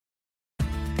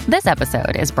This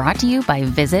episode is brought to you by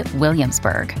Visit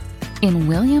Williamsburg. In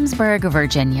Williamsburg,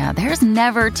 Virginia, there's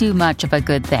never too much of a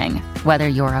good thing. Whether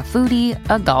you're a foodie,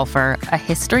 a golfer, a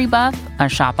history buff, a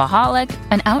shopaholic,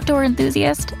 an outdoor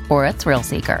enthusiast, or a thrill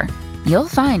seeker, you'll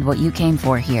find what you came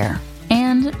for here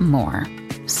and more.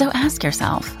 So ask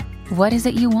yourself, what is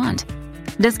it you want?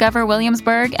 Discover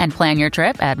Williamsburg and plan your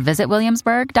trip at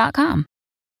visitwilliamsburg.com.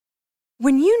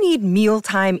 When you need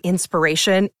mealtime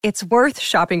inspiration, it's worth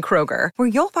shopping Kroger, where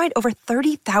you'll find over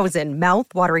 30,000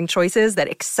 mouth-watering choices that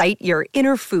excite your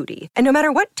inner foodie. And no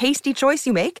matter what tasty choice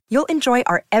you make, you'll enjoy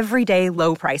our everyday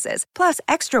low prices, plus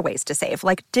extra ways to save,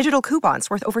 like digital coupons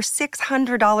worth over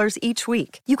 $600 each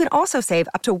week. You can also save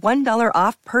up to $1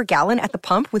 off per gallon at the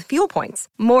pump with fuel points.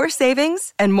 More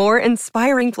savings and more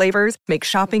inspiring flavors make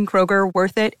shopping Kroger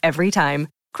worth it every time.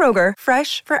 Kroger,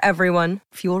 fresh for everyone.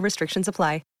 Fuel restrictions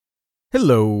apply.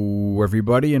 Hello,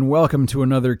 everybody, and welcome to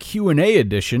another Q&A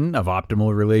edition of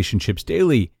Optimal Relationships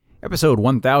Daily, episode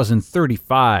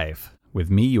 1035, with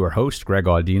me, your host, Greg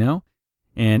Audino,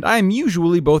 and I'm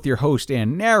usually both your host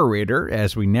and narrator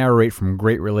as we narrate from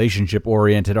great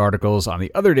relationship-oriented articles on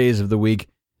the other days of the week,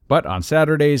 but on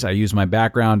Saturdays, I use my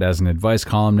background as an advice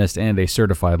columnist and a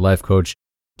certified life coach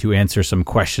to answer some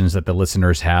questions that the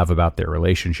listeners have about their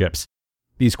relationships.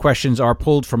 These questions are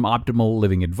pulled from Optimal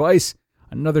Living Advice,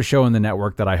 another show in the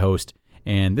network that I host,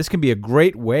 and this can be a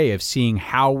great way of seeing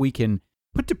how we can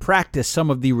put to practice some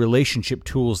of the relationship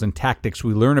tools and tactics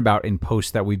we learn about in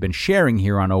posts that we've been sharing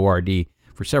here on ORD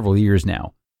for several years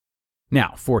now.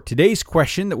 Now, for today's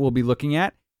question that we'll be looking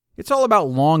at, it's all about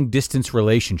long-distance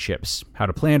relationships, how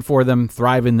to plan for them,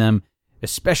 thrive in them,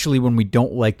 especially when we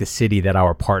don't like the city that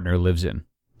our partner lives in.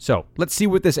 So, let's see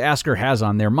what this asker has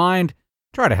on their mind,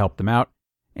 try to help them out,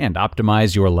 and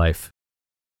optimize your life.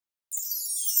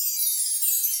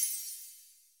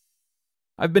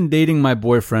 I've been dating my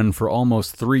boyfriend for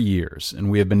almost 3 years, and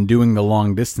we have been doing the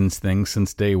long-distance thing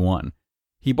since day one.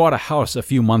 He bought a house a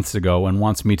few months ago and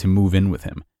wants me to move in with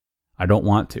him. I don't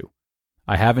want to.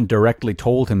 I haven't directly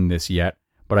told him this yet,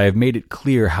 but I have made it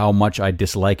clear how much I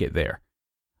dislike it there.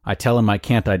 I tell him I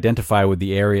can't identify with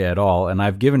the area at all, and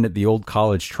I've given it the old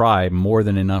college try more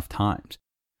than enough times.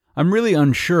 I'm really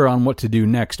unsure on what to do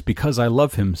next because I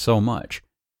love him so much.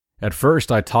 At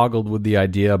first, I toggled with the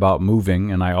idea about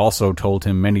moving, and I also told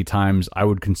him many times I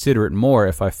would consider it more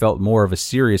if I felt more of a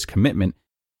serious commitment,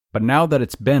 but now that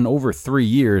it's been over 3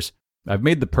 years, I've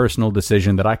made the personal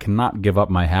decision that I cannot give up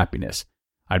my happiness.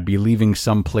 I'd be leaving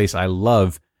some place I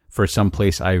love for some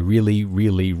place I really,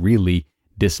 really, really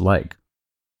dislike.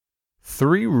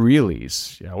 3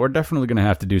 reallys. Yeah, we're definitely going to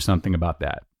have to do something about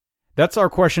that. That's our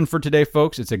question for today,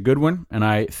 folks. It's a good one, and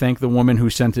I thank the woman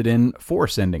who sent it in for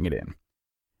sending it in.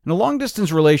 Now,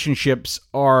 long-distance relationships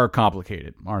are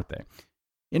complicated, aren't they?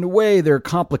 In a way, their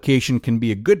complication can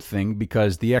be a good thing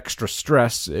because the extra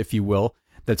stress, if you will,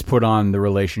 that's put on the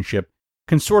relationship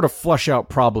can sort of flush out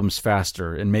problems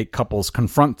faster and make couples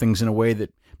confront things in a way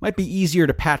that might be easier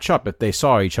to patch up if they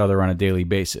saw each other on a daily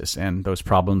basis, and those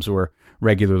problems were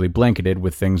regularly blanketed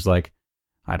with things like,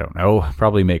 I don't know,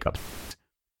 probably makeup.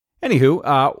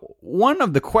 Anywho, one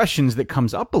of the questions that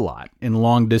comes up a lot in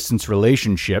long-distance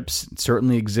relationships, it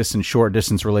certainly exists in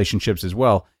short-distance relationships as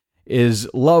well, is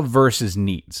love versus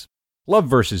needs. Love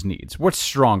versus needs. What's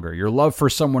stronger, your love for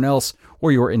someone else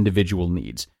or your individual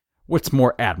needs? What's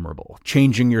more admirable,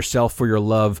 changing yourself for your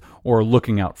love or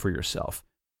looking out for yourself?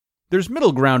 There's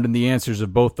middle ground in the answers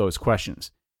of both those questions.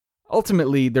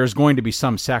 Ultimately, there's going to be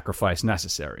some sacrifice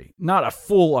necessary. Not a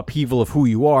full upheaval of who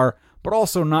you are, but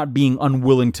also not being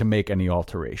unwilling to make any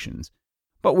alterations.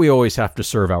 But we always have to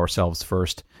serve ourselves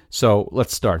first, so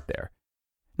let's start there.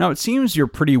 Now, it seems you're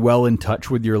pretty well in touch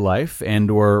with your life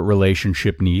and/or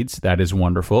relationship needs. That is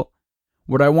wonderful.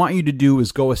 What I want you to do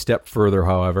is go a step further,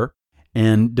 however,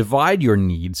 and divide your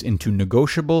needs into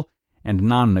negotiable and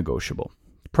non-negotiable.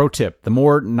 Pro tip, the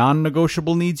more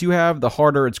non-negotiable needs you have, the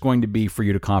harder it's going to be for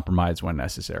you to compromise when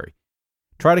necessary.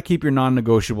 Try to keep your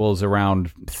non-negotiables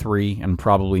around 3 and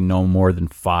probably no more than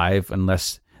 5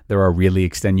 unless there are really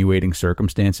extenuating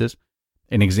circumstances.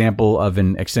 An example of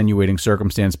an extenuating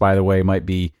circumstance, by the way, might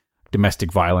be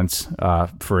domestic violence.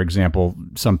 For example,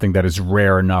 something that is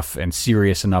rare enough and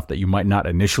serious enough that you might not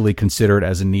initially consider it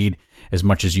as a need as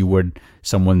much as you would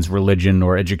someone's religion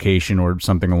or education or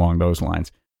something along those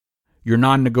lines. Your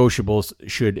non-negotiables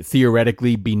should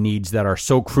theoretically be needs that are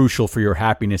so crucial for your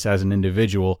happiness as an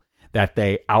individual that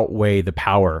they outweigh the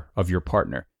power of your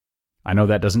partner. I know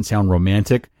that doesn't sound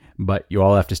romantic, but you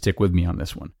all have to stick with me on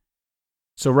this one.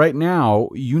 So right now,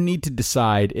 you need to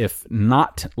decide if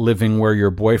not living where your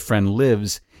boyfriend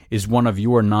lives is one of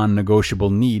your non-negotiable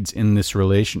needs in this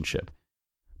relationship.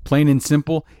 Plain and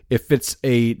simple, if it's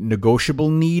a negotiable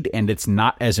need and it's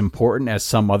not as important as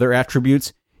some other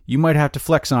attributes, you might have to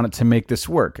flex on it to make this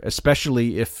work,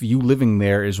 especially if you living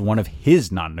there is one of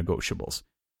his non-negotiables.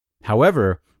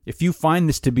 However, if you find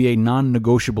this to be a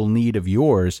non-negotiable need of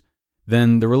yours,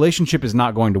 then the relationship is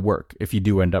not going to work if you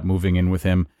do end up moving in with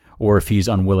him or if he's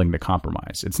unwilling to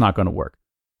compromise. It's not going to work.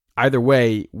 Either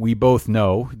way, we both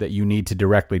know that you need to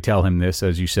directly tell him this,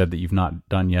 as you said that you've not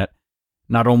done yet.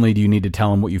 Not only do you need to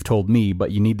tell him what you've told me,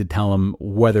 but you need to tell him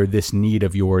whether this need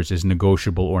of yours is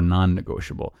negotiable or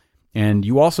non-negotiable. And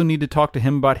you also need to talk to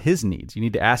him about his needs. You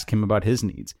need to ask him about his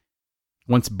needs.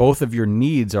 Once both of your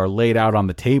needs are laid out on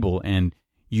the table and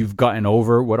you've gotten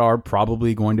over what are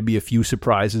probably going to be a few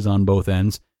surprises on both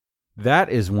ends, that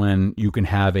is when you can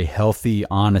have a healthy,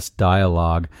 honest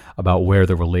dialogue about where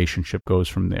the relationship goes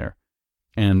from there.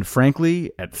 And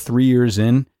frankly, at 3 years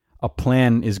in, a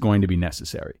plan is going to be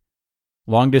necessary.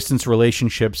 Long-distance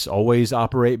relationships always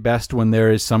operate best when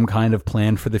there is some kind of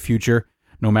plan for the future,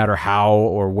 no matter how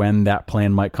or when that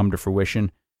plan might come to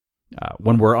fruition.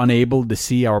 When we're unable to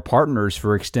see our partners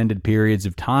for extended periods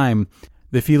of time,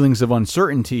 the feelings of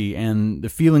uncertainty and the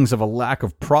feelings of a lack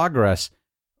of progress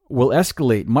will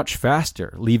escalate much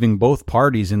faster, leaving both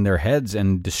parties in their heads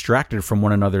and distracted from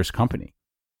one another's company.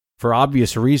 For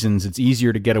obvious reasons, it's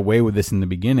easier to get away with this in the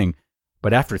beginning,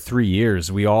 but after 3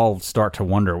 years, we all start to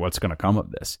wonder what's going to come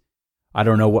of this. I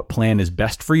don't know what plan is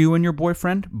best for you and your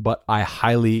boyfriend, but I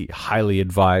highly, highly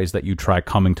advise that you try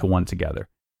coming to one together.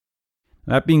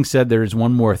 That being said, there is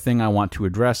one more thing I want to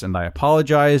address, and I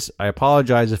apologize. I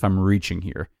apologize if I'm reaching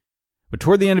here. But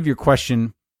toward the end of your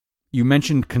question, you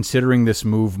mentioned considering this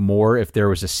move more if there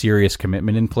was a serious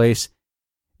commitment in place.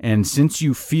 And since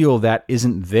you feel that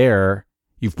isn't there,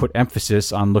 you've put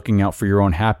emphasis on looking out for your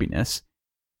own happiness.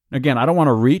 Again, I don't want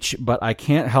to reach, but I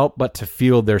can't help but to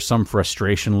feel there's some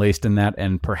frustration laced in that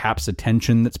and perhaps a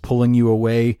tension that's pulling you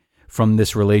away from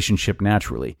this relationship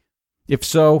naturally. If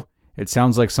so, it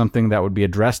sounds like something that would be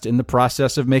addressed in the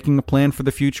process of making a plan for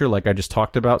the future, like I just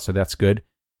talked about, so that's good.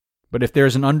 But if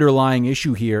there's an underlying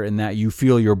issue here in that you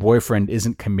feel your boyfriend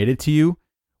isn't committed to you,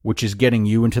 which is getting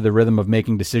you into the rhythm of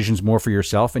making decisions more for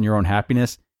yourself and your own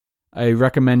happiness, I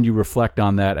recommend you reflect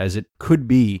on that, as it could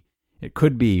be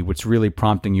what's really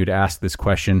prompting you to ask this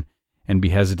question and be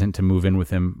hesitant to move in with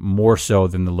him, more so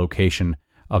than the location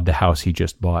of the house he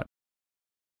just bought.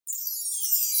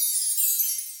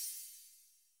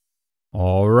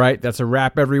 All right, that's a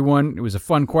wrap, everyone. It was a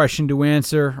fun question to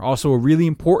answer. Also a really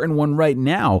important one right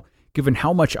now, given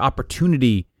how much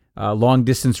opportunity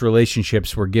long-distance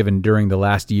relationships were given during the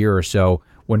last year or so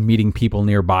when meeting people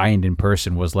nearby and in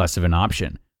person was less of an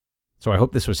option. So I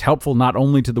hope this was helpful not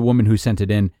only to the woman who sent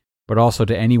it in, but also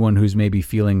to anyone who's maybe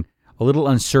feeling a little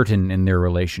uncertain in their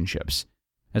relationships.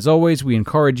 As always, we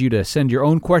encourage you to send your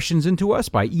own questions into us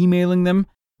by emailing them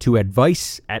to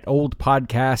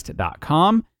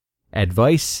advice@oldpodcast.com,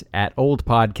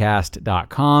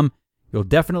 advice@oldpodcast.com. You'll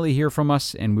definitely hear from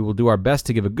us, and we will do our best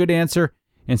to give a good answer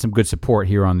and some good support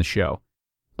here on the show.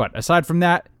 But aside from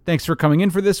that, thanks for coming in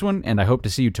for this one, and I hope to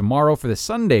see you tomorrow for the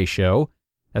Sunday show.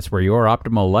 That's where your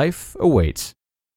optimal life awaits.